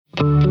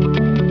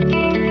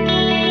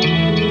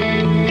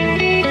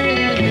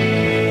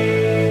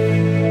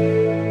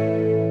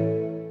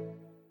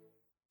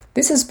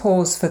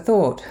Pause for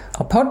Thought,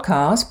 a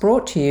podcast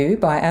brought to you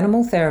by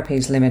Animal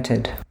Therapies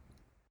Limited.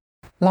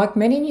 Like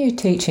many new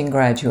teaching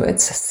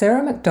graduates,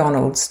 Sarah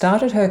Macdonald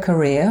started her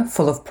career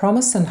full of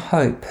promise and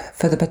hope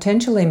for the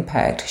potential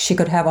impact she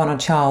could have on a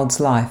child's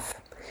life.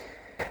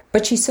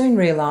 But she soon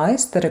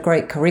realised that a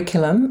great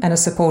curriculum and a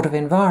supportive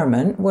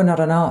environment were not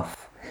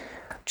enough.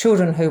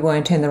 Children who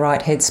weren't in the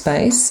right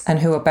headspace and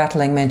who were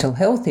battling mental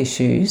health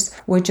issues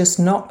were just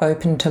not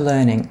open to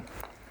learning.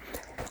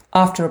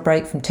 After a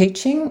break from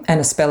teaching and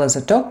a spell as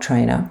a dog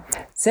trainer,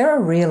 Sarah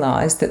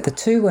realised that the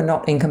two were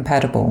not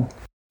incompatible.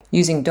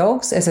 Using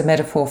dogs as a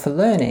metaphor for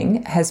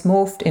learning has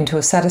morphed into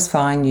a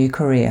satisfying new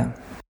career.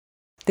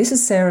 This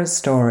is Sarah's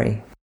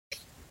story.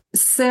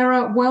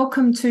 Sarah,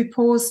 welcome to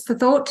Pause for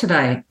Thought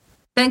today.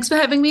 Thanks for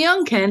having me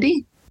on,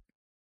 Candy.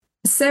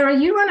 Sarah,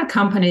 you run a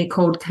company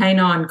called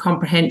Canine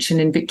Comprehension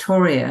in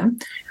Victoria,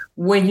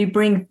 where you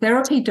bring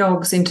therapy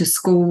dogs into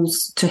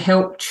schools to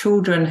help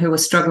children who are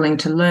struggling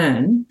to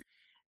learn.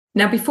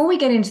 Now, before we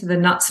get into the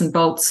nuts and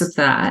bolts of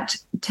that,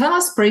 tell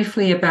us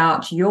briefly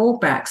about your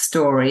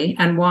backstory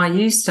and why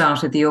you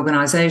started the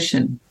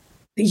organisation.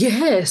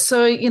 Yeah,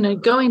 so,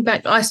 going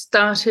back, I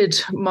started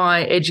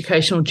my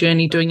educational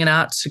journey doing an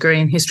arts degree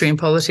in history and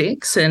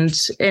politics, and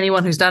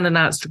anyone who's done an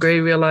arts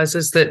degree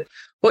realises that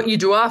what you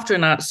do after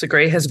an arts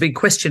degree has a big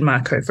question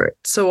mark over it.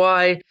 So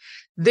I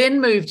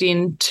then moved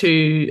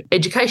into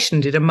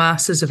education, did a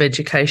Masters of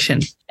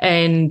Education,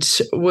 and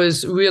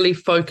was really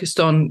focused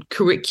on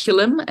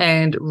curriculum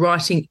and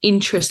writing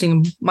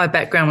interesting. My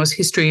background was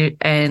history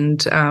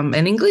and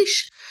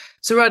English.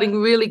 So writing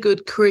really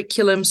good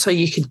curriculum so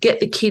you could get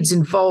the kids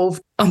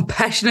involved. I'm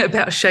passionate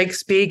about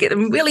Shakespeare, get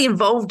them really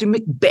involved in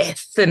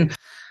Macbeth. But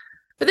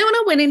then when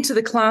I went into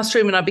the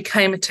classroom and I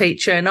became a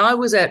teacher, and I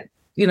was at,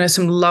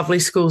 some lovely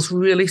schools,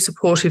 really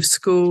supportive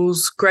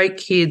schools, great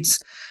kids,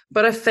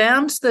 but I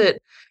found that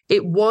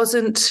it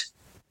wasn't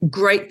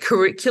great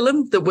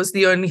curriculum that was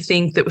the only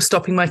thing that was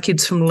stopping my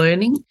kids from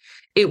learning.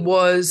 It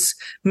was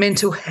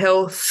mental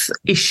health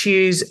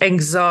issues,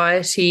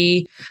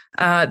 anxiety,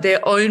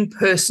 their own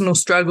personal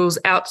struggles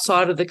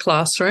outside of the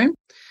classroom.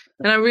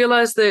 And I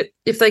realised that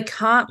if they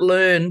can't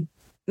learn,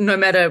 no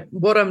matter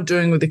what I'm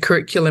doing with the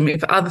curriculum,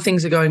 if other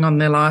things are going on in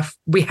their life,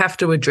 we have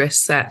to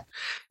address that,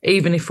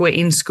 even if we're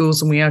in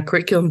schools and we are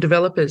curriculum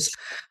developers.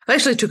 I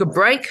actually took a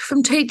break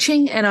from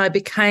teaching and I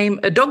became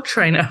a dog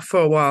trainer for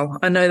a while.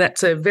 I know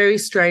that's a very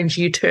strange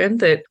U-turn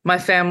that my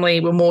family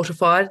were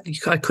mortified.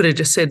 I could have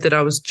just said that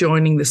I was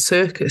joining the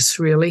circus,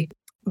 really.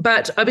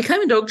 But I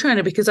became a dog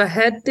trainer because I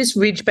had this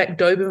Ridgeback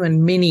Doberman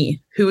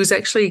Mini who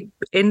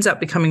ends up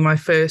becoming my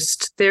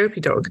first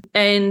therapy dog.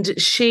 And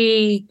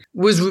she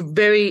was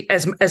very,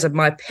 as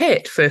my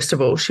pet, first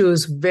of all, she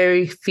was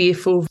very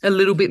fearful, a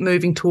little bit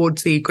moving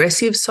towards the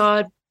aggressive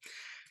side.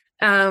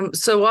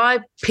 So I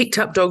picked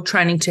up dog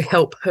training to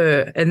help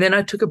her. And then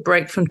I took a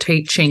break from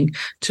teaching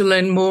to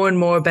learn more and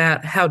more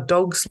about how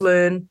dogs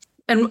learn.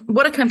 And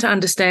what I came to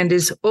understand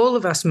is all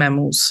of us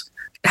mammals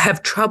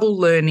have trouble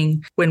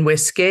learning when we're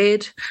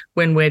scared,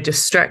 when we're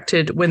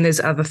distracted, when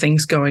there's other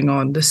things going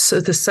on. The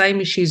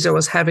same issues I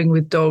was having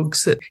with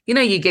dogs that,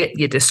 you get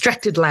your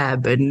distracted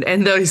lab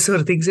and those sort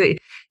of things.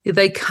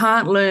 They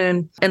can't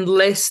learn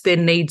unless their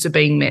needs are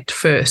being met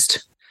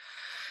first.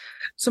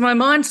 So my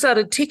mind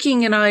started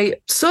ticking and I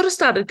sort of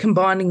started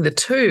combining the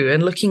two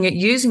and looking at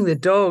using the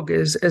dog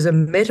as a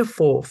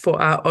metaphor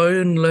for our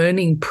own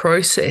learning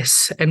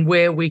process and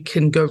where we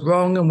can go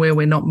wrong and where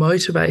we're not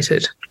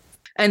motivated.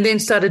 And then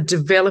started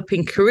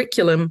developing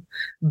curriculum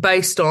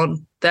based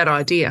on that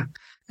idea.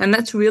 And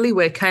that's really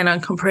where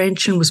Canine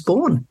Comprehension was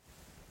born.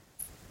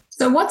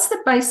 So what's the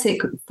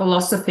basic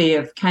philosophy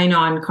of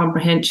Canine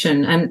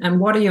Comprehension and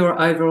what are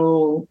your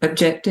overall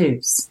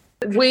objectives?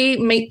 We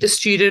meet the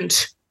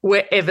student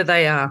wherever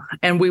they are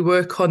and we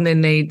work on their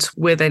needs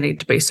where they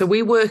need to be. So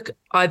we work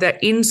either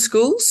in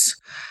schools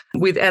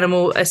with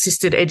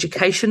animal-assisted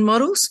education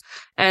models,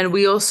 and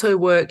we also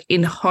work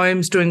in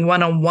homes doing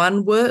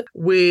one-on-one work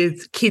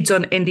with kids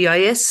on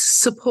NDIS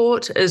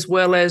support as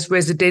well as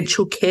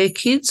residential care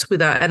kids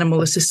with our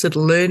animal-assisted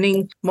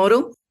learning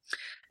model.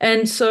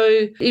 And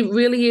so it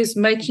really is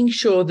making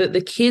sure that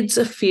the kids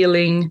are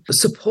feeling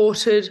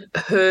supported,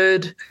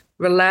 heard,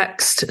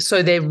 relaxed,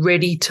 so they're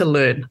ready to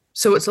learn.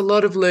 So it's a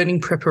lot of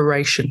learning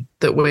preparation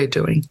that we're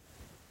doing.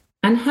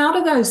 And how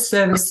do those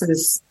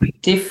services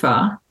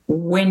differ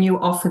when you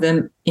offer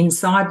them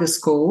inside the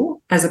school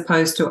as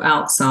opposed to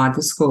outside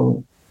the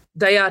school?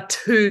 They are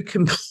two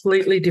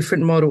completely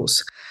different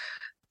models.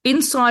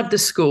 Inside the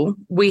school,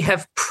 we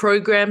have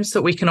programs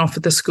that we can offer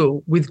the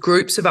school with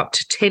groups of up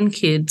to 10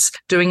 kids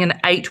doing an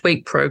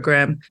 8-week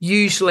program,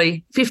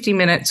 usually 50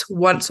 minutes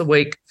once a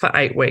week for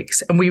 8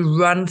 weeks. And we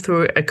run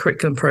through a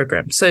curriculum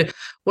program. So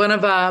one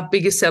of our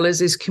biggest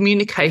sellers is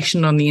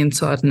communication on the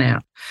inside and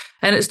out.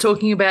 And it's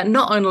talking about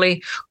not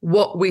only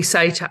what we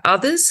say to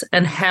others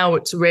and how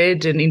it's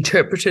read and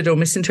interpreted or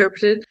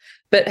misinterpreted,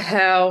 but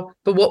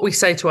what we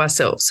say to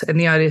ourselves and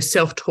the idea of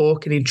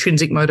self-talk and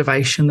intrinsic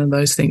motivation and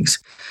those things.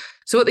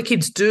 So what the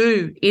kids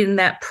do in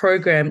that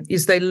program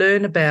is they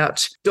learn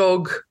about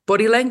dog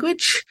body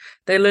language,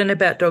 they learn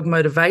about dog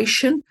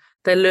motivation,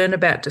 they learn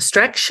about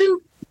distraction.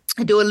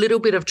 I do a little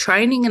bit of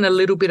training and a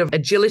little bit of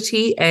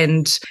agility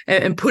and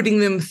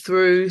putting them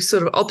through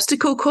sort of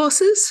obstacle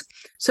courses.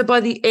 So by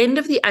the end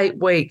of the 8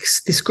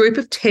 weeks, this group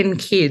of 10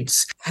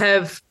 kids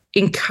have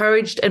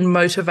encouraged and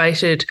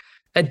motivated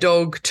a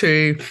dog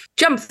to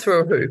jump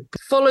through a hoop,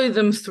 follow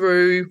them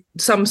through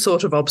some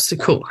sort of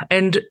obstacle.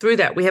 And through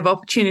that, we have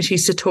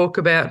opportunities to talk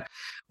about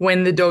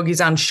when the dog is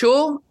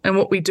unsure and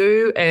what we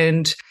do,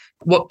 and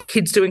what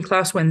kids do in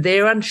class when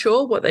they're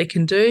unsure, what they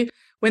can do,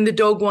 when the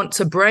dog wants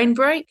a brain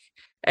break,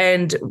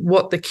 and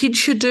what the kids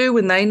should do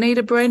when they need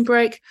a brain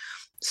break.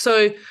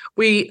 So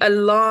we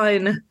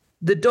align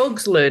the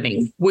dog's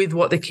learning with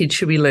what the kids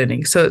should be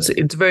learning. So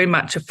it's very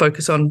much a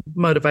focus on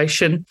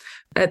motivation.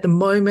 At the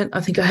moment, I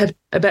think I have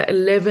about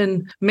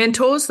 11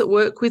 mentors that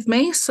work with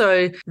me.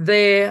 So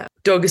they're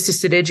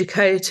dog-assisted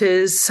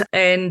educators,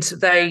 and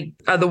they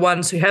are the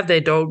ones who have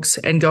their dogs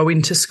and go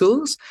into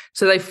schools.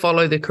 So they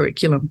follow the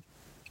curriculum.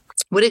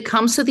 When it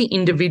comes to the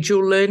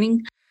individual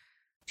learning,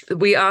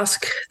 we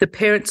ask the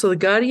parents or the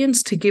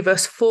guardians to give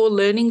us 4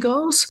 learning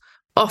goals.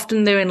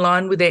 Often they're in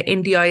line with their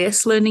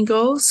NDIS learning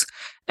goals.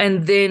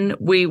 And then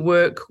we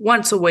work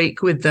once a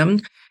week with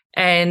them.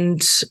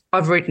 And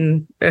I've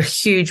written a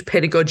huge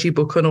pedagogy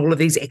book on all of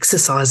these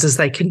exercises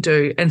they can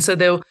do. And so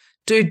they'll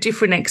do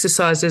different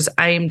exercises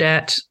aimed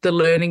at the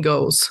learning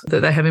goals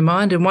that they have in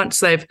mind. And once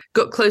they've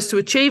got close to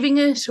achieving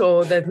it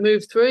or they've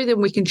moved through,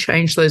 then we can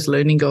change those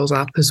learning goals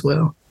up as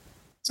well.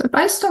 So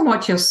based on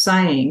what you're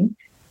saying,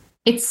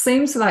 it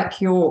seems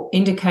like you're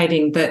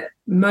indicating that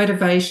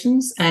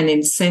motivations and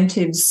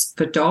incentives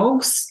for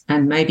dogs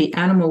and maybe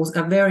animals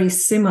are very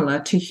similar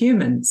to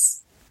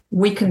humans.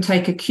 We can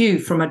take a cue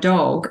from a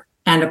dog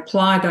and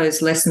apply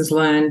those lessons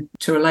learned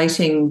to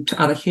relating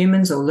to other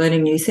humans or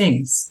learning new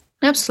things.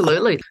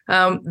 Absolutely.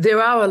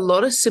 There are a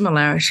lot of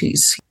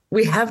similarities.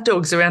 We have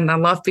dogs around our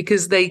life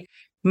because they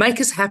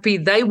make us happy.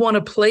 They want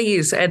to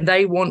please and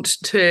they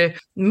want to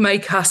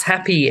make us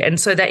happy. And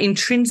so that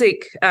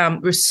intrinsic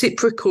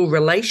reciprocal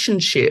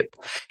relationship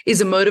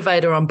is a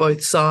motivator on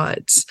both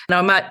sides. Now,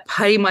 I might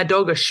pay my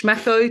dog a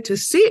schmacko to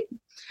sit,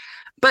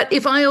 but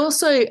if I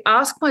also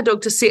ask my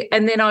dog to sit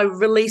and then I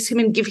release him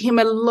and give him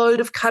a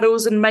load of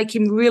cuddles and make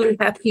him really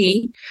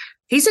happy,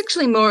 he's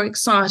actually more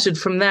excited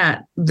from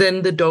that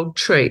than the dog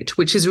treat,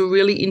 which is a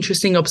really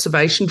interesting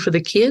observation for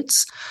the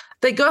kids.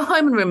 They go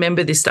home and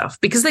remember this stuff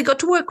because they got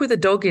to work with a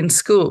dog in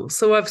school.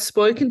 So I've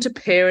spoken to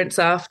parents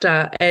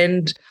after,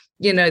 and,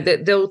 you know,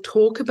 that they'll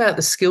talk about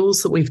the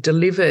skills that we've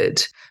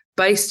delivered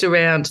based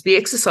around the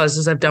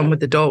exercises I've done with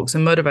the dogs,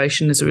 and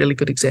motivation is a really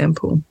good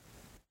example.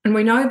 And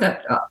we know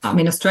that,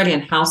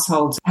 Australian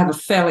households have a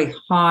fairly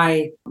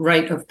high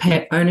rate of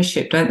pet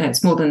ownership, don't they?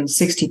 It's more than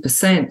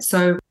 60%.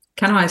 So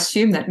can I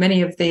assume that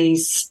many of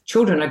these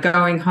children are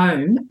going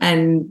home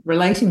and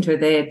relating to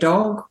their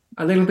dog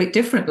a little bit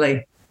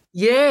differently?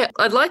 Yeah,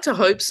 I'd like to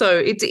hope so.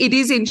 It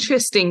is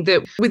interesting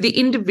that with the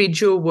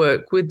individual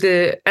work, with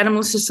the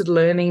animal-assisted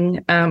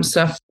learning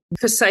stuff,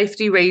 for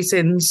safety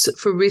reasons,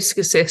 for risk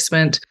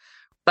assessment,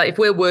 like if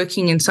we're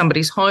working in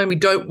somebody's home, we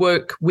don't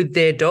work with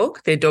their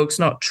dog. Their dog's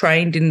not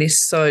trained in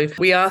this. So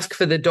we ask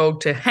for the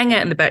dog to hang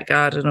out in the back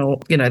garden or,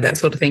 you know, that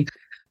sort of thing.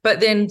 But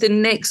then the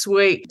next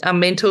week, our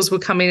mentors will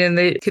come in and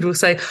the kid will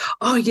say,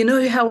 oh, you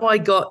know how I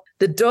got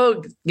the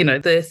dog, you know,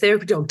 the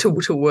therapy dog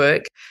to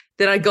work?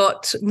 Then I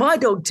got my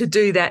dog to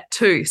do that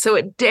too. So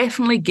it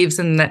definitely gives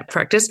them that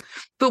practice.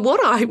 But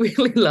what I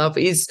really love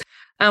is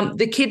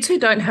the kids who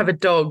don't have a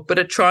dog but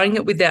are trying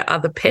it with their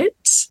other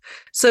pets.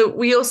 So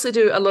we also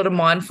do a lot of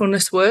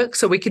mindfulness work.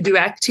 So we could do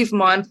active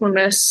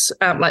mindfulness,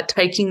 like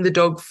taking the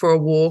dog for a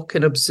walk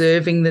and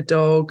observing the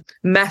dog,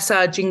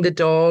 massaging the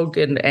dog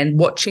and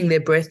watching their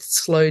breath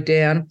slow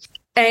down.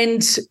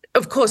 And,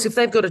 of course, if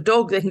they've got a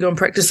dog, they can go and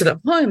practice it at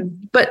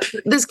home. But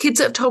there's kids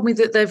that have told me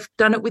that they've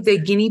done it with their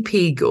guinea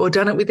pig or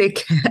done it with their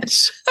cat.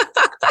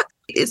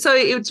 So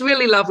it's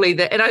really lovely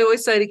that, and I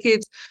always say to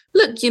kids,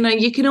 look, you know,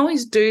 you can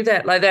always do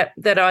that, like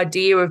that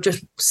idea of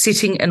just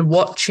sitting and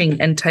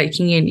watching and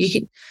taking in.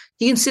 You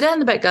can sit out in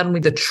the back garden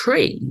with a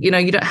tree. You know,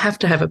 you don't have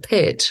to have a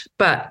pet.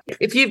 But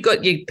if you've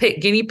got your pet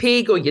guinea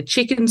pig or your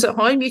chickens at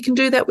home, you can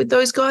do that with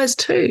those guys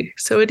too.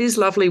 So it is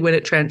lovely when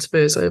it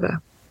transfers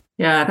over.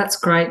 Yeah, that's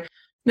great.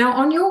 Now,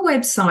 on your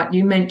website,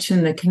 you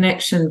mentioned the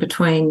connection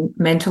between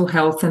mental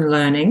health and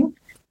learning.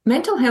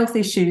 Mental health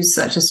issues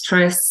such as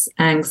stress,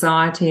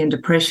 anxiety, and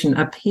depression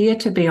appear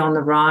to be on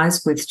the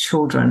rise with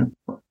children.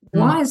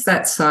 Why is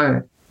that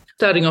so?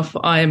 Starting off,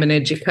 I am an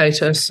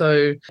educator,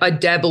 so I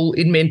dabble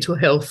in mental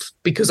health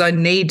because I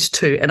need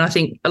to. And I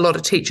think a lot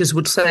of teachers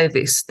would say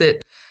this,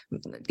 that,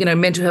 you know,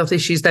 mental health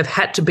issues, they've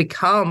had to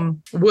become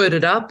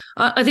worded up.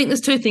 I think there's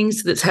 2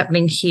 things that's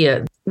happening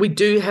here. We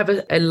do have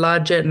a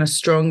larger and a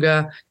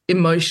stronger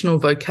emotional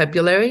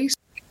vocabulary,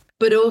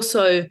 but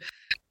also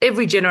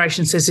every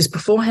generation says this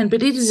beforehand,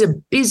 but it is a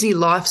busy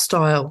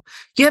lifestyle.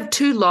 You have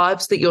 2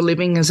 lives that you're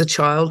living as a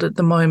child at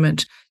the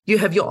moment. you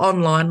have your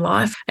online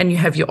life and you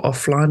have your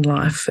offline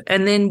life.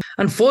 And then,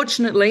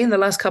 unfortunately, in the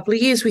last couple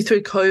of years, we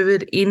threw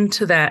COVID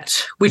into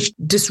that, which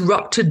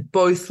disrupted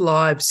both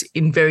lives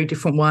in very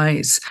different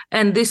ways.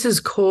 And this has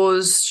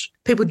caused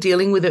people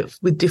dealing with it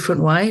with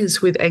different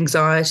ways, with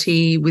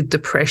anxiety, with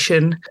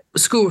depression.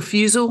 School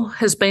refusal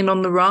has been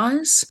on the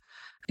rise.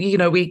 You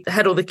know, we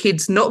had all the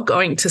kids not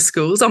going to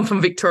schools. I'm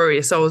from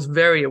Victoria, so I was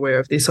very aware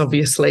of this,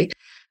 obviously.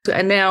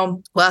 And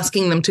now we're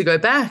asking them to go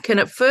back. And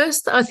at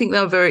first, I think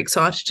they were very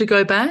excited to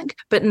go back.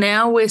 But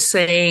now we're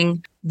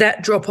seeing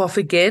that drop off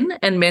again,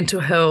 and mental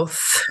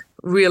health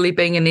really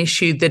being an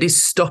issue that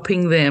is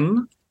stopping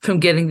them from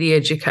getting the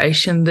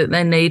education that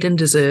they need and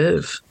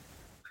deserve.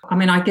 I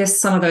mean, I guess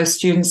some of those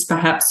students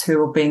perhaps who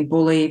are being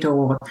bullied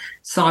or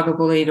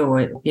cyberbullied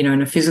or, you know,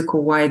 in a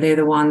physical way, they're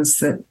the ones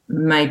that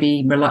may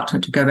be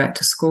reluctant to go back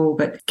to school.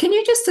 But can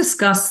you just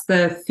discuss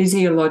the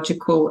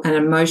physiological and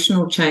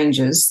emotional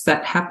changes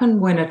that happen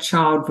when a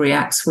child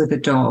reacts with a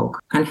dog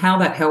and how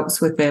that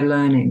helps with their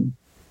learning?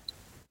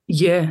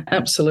 Yeah,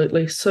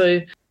 absolutely.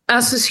 So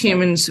us as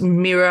humans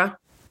mirror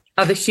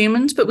other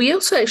humans, but we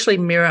also actually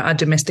mirror our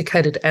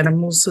domesticated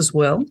animals as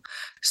well.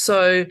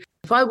 So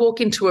if I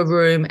walk into a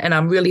room and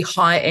I'm really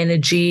high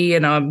energy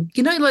and I'm,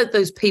 you know, like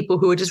those people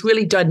who are just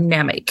really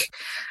dynamic,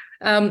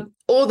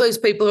 or those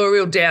people who are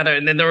real downer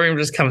and then the room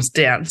just comes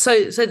down.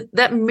 So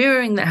that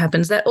mirroring that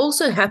happens, that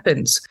also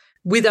happens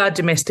with our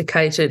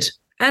domesticated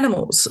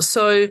animals.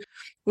 So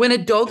when a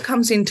dog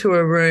comes into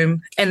a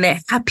room and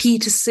they're happy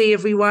to see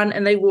everyone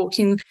and they walk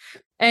in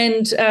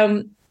and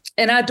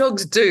our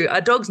dogs do.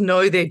 Our dogs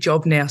know their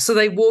job now. So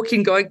they walk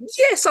in going,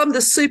 yes, I'm the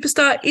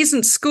superstar.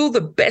 Isn't school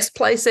the best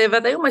place ever?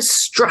 They almost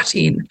strut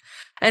in.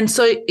 And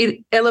so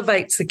it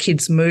elevates the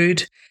kids'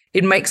 mood.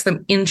 It makes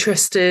them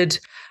interested.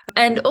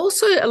 And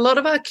also a lot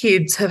of our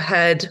kids have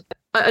had,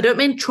 I don't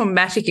mean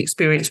traumatic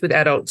experience with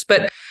adults,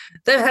 but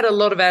they've had a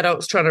lot of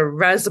adults trying to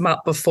razz them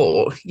up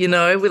before, you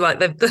know, we're like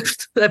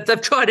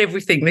they've tried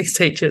everything, these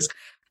teachers.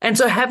 And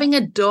so having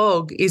a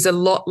dog is a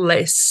lot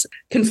less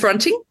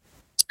confronting.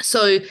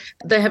 So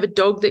they have a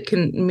dog that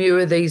can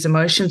mirror these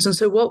emotions. And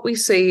so what we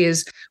see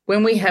is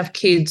when we have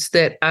kids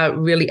that are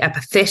really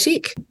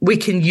apathetic, we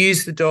can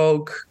use the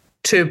dog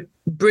to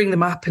bring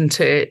them up and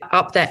to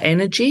up that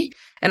energy.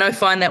 And I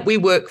find that we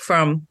work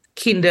from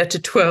kinder to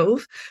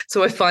 12.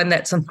 So I find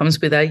that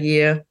sometimes with our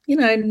year, 9,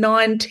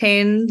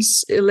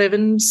 10s,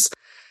 11s,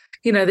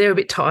 they're a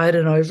bit tired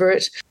and over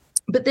it.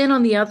 But then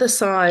on the other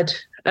side,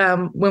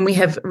 when we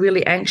have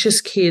really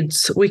anxious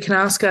kids, we can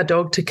ask our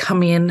dog to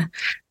come in.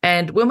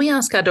 And when we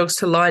ask our dogs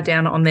to lie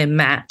down on their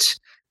mat,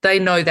 they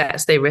know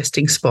that's their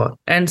resting spot.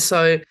 And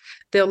so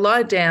they'll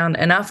lie down,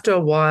 and after a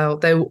while,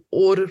 they will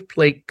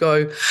audibly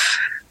go,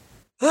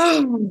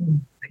 oh,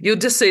 you'll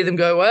just see them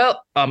go,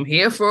 well, I'm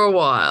here for a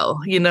while,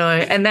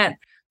 and that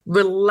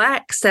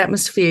relaxed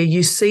atmosphere,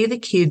 you see the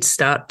kids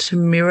start to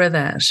mirror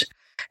that.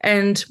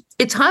 And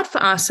it's hard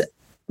for us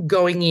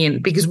going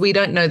in because we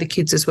don't know the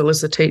kids as well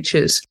as the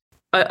teachers.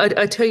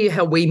 I tell you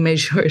how we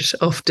measure it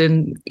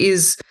often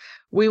is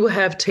we will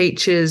have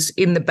teachers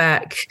in the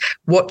back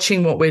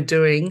watching what we're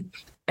doing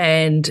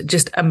and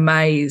just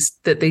amazed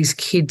that these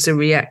kids are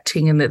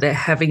reacting and that they're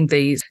having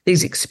these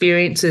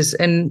experiences.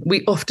 And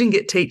we often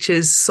get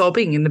teachers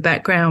sobbing in the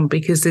background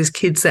because there's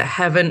kids that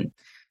haven't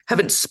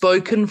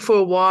spoken for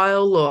a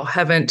while or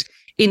haven't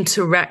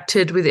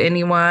interacted with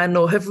anyone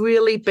or have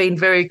really been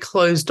very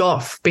closed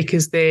off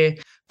because they're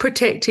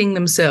protecting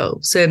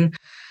themselves and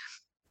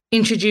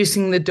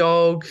introducing the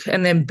dog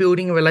and then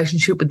building a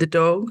relationship with the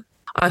dog.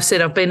 I've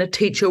said I've been a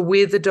teacher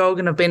with a dog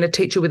and I've been a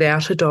teacher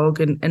without a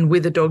dog, and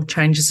with a dog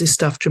changes this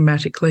stuff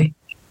dramatically.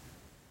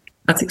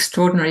 That's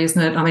extraordinary,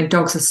 isn't it? I mean,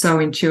 dogs are so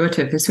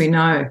intuitive, as we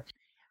know.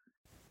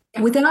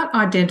 Without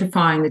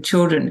identifying the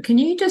children, can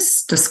you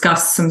just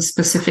discuss some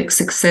specific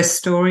success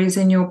stories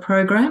in your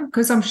program?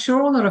 Because I'm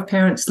sure a lot of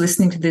parents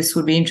listening to this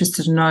would be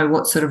interested to know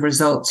what sort of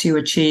results you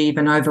achieve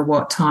and over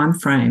what time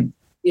frame.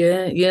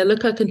 Yeah.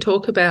 Look, I can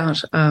talk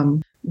about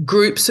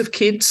groups of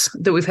kids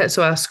that we've had.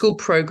 So our school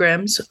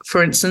programs,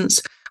 for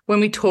instance,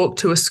 when we talk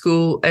to a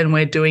school and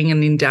we're doing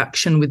an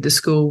induction with the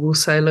school, we'll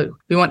say, look,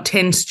 we want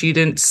 10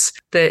 students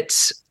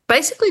that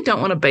basically don't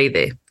want to be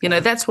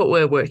there. That's what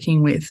we're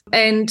working with.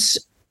 And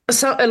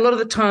so a lot of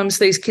the times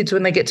these kids,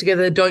 when they get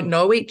together, don't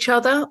know each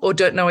other or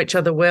don't know each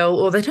other well,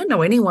 or they don't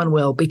know anyone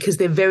well because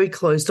they're very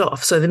closed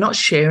off. So they're not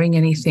sharing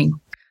anything.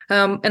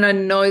 And I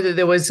know that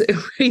there was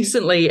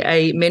recently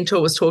a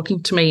mentor was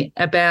talking to me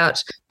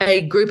about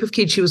a group of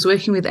kids she was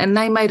working with, and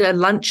they made a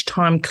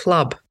lunchtime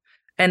club,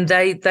 and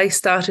they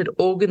started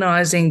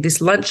organising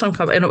this lunchtime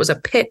club, and it was a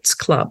pets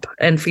club,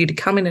 and for you to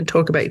come in and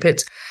talk about your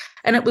pets.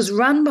 And it was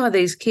run by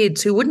these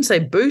kids who wouldn't say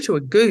boo to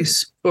a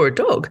goose or a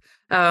dog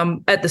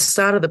at the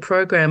start of the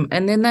program.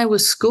 And then they were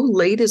school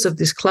leaders of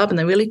this club, and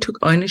they really took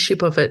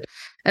ownership of it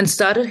and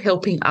started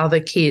helping other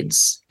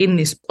kids in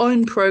this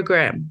own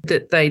program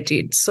that they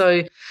did.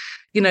 So,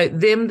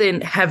 them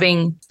then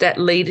having that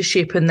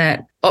leadership and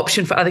that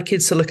option for other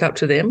kids to look up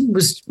to them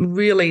was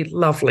really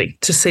lovely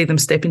to see them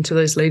step into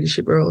those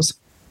leadership roles.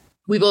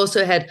 We've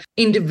also had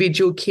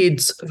individual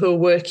kids who are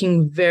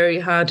working very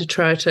hard to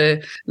try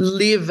to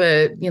live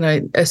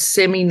a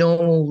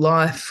semi-normal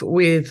life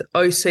with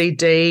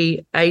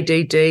OCD,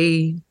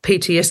 ADD,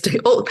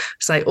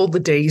 PTSD, all the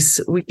Ds.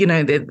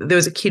 There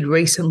was a kid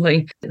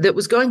recently that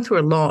was going through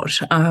a lot,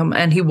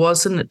 and he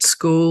wasn't at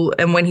school.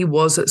 And when he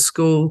was at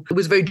school, it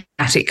was very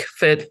dramatic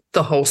for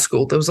the whole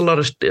school. There was a lot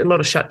of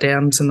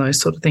shutdowns and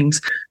those sort of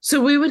things. So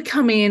we would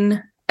come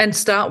in and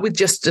start with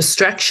just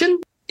distraction.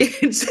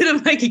 Instead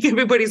of making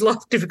everybody's life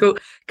difficult,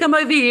 come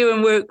over here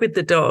and work with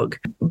the dog.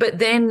 But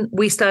then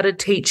we started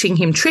teaching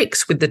him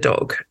tricks with the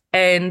dog.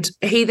 And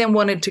he then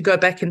wanted to go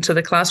back into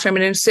the classroom.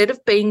 And instead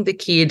of being the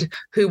kid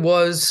who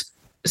was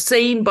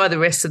seen by the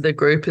rest of the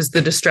group as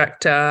the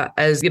distractor,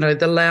 as,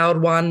 the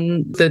loud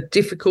one, the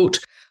difficult,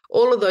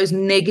 all of those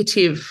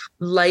negative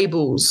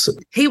labels,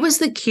 he was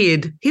the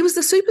kid, he was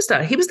the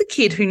superstar. He was the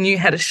kid who knew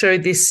how to show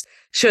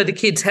the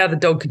kids how the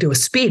dog could do a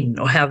spin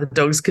or how the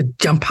dogs could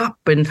jump up.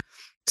 And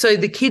so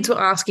the kids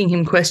were asking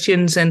him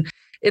questions, and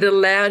it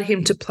allowed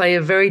him to play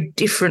a very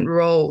different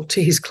role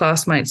to his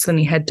classmates than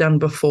he had done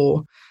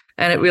before.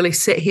 And it really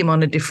set him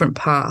on a different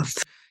path.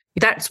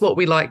 That's what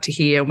we like to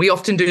hear. We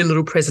often do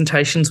little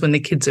presentations when the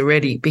kids are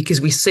ready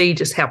because we see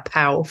just how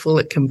powerful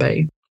it can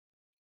be.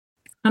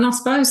 And I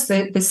suppose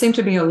there seem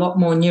to be a lot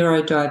more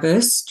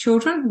neurodiverse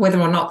children, whether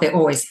or not there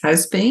always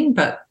has been,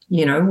 but,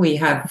 we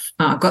have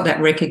got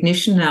that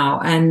recognition now.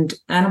 And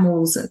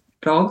animals,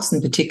 dogs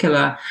in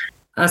particular,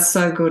 are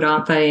so good,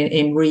 aren't they,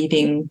 in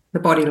reading the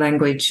body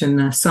language and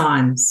the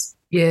signs?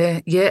 Yeah.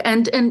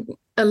 And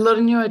a lot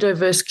of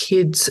neurodiverse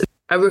kids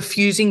are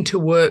refusing to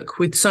work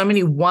with so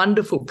many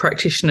wonderful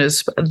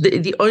practitioners.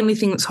 The only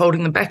thing that's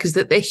holding them back is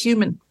that they're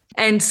human.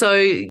 And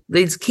so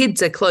these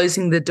kids are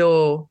closing the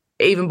door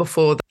even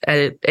before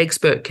an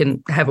expert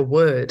can have a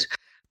word.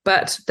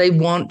 But they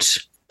want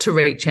to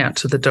reach out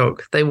to the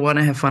dog. They want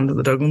to have fun with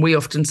the dog. And we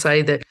often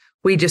say that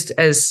we just,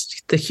 as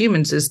the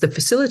humans, as the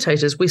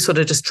facilitators, we sort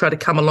of just try to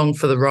come along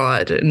for the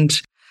ride. And,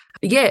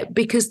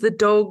 because the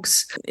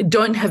dogs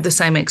don't have the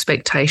same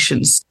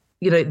expectations.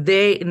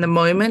 They're in the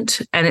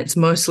moment, and it's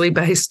mostly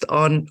based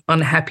on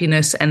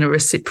happiness and a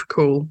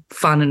reciprocal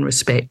fun and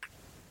respect.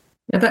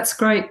 Yeah, that's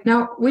great.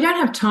 Now, we don't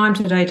have time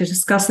today to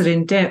discuss it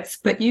in depth,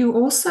 but you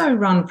also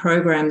run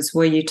programs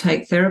where you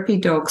take therapy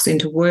dogs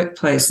into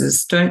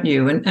workplaces, don't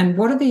you? And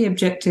what are the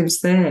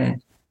objectives there?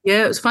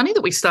 Yeah, it was funny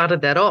that we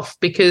started that off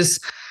because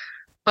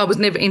I was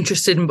never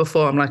interested in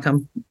before. I'm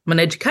an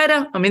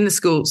educator, I'm in the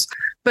schools.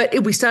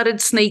 But we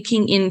started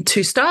sneaking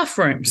into staff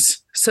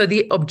rooms. So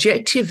the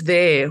objective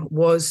there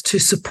was to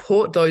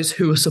support those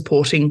who were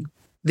supporting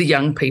the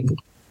young people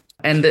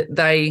and that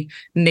they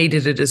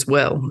needed it as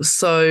well.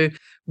 So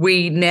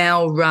we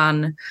now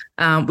run,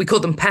 we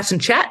call them pattern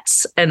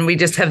chats, and we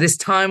just have this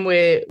time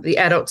where the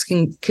adults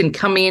can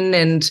come in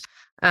and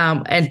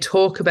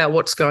talk about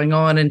what's going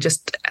on and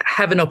just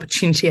have an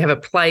opportunity to have a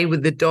play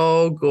with the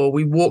dog, or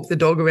we walk the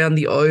dog around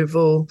the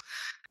oval.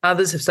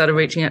 Others have started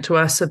reaching out to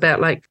us about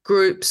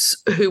groups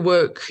who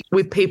work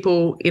with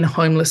people in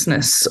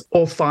homelessness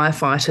or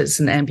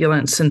firefighters and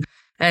ambulance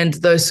and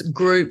those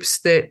groups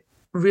that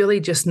really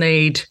just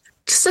need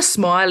just a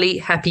smiley,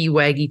 happy,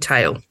 waggy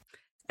tail.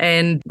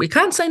 And we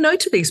can't say no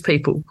to these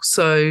people.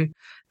 So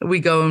we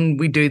go and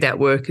we do that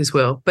work as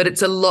well. But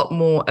it's a lot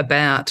more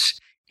about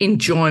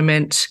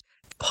enjoyment,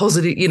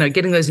 positive,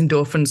 getting those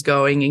endorphins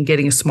going and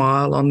getting a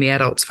smile on the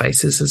adults'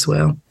 faces as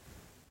well.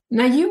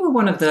 Now, you were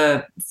one of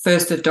the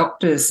first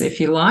adopters, if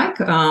you like,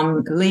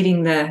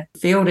 leading the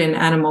field in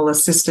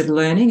animal-assisted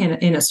learning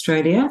in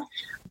Australia.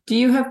 Do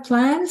you have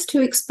plans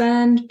to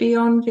expand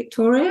beyond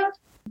Victoria?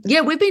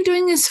 Yeah, we've been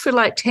doing this for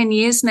 10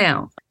 years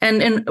now.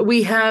 And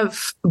we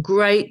have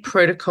great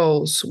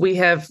protocols. We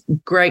have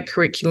great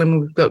curriculum.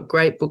 We've got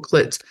great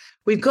booklets.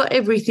 We've got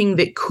everything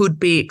that could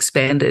be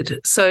expanded.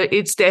 So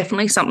it's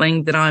definitely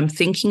something that I'm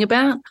thinking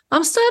about.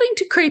 I'm starting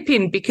to creep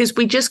in because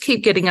we just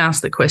keep getting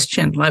asked the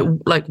question,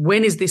 like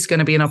when is this going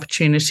to be an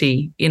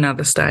opportunity in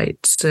other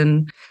states?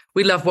 And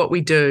we love what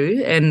we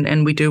do,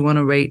 and we do want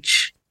to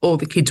reach all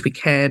the kids we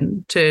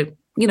can to,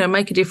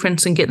 make a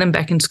difference and get them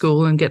back in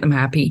school and get them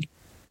happy.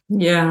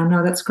 Yeah,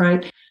 no, that's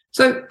great.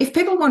 So if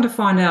people want to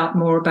find out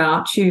more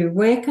about you,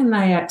 where can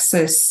they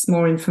access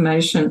more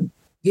information?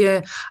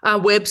 Yeah, our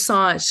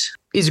website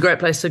is a great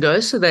place to go.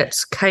 So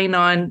that's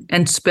Canine,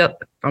 and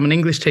I'm an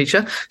English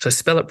teacher, so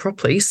spell it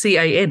properly,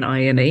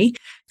 CANINE,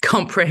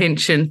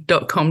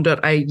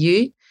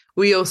 comprehension.com.au.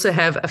 We also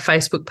have a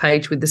Facebook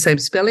page with the same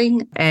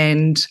spelling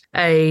and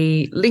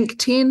a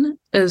LinkedIn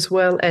as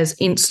well as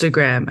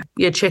Instagram.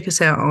 Yeah, check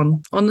us out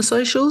on the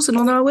socials and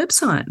on our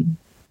website.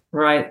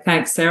 Right.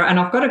 Thanks, Sarah.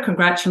 And I've got to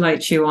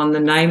congratulate you on the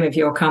name of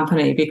your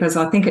company because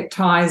I think it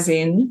ties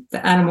in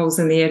the animals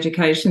and the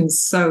education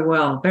so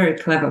well. Very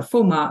clever.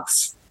 Full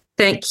marks.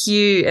 Thank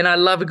you. And I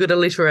love a good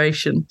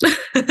alliteration.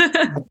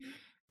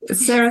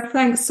 Sarah,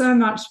 thanks so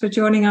much for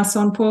joining us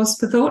on Pause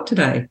for Thought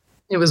today.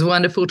 It was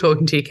wonderful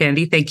talking to you,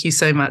 Candy. Thank you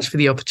so much for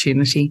the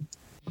opportunity.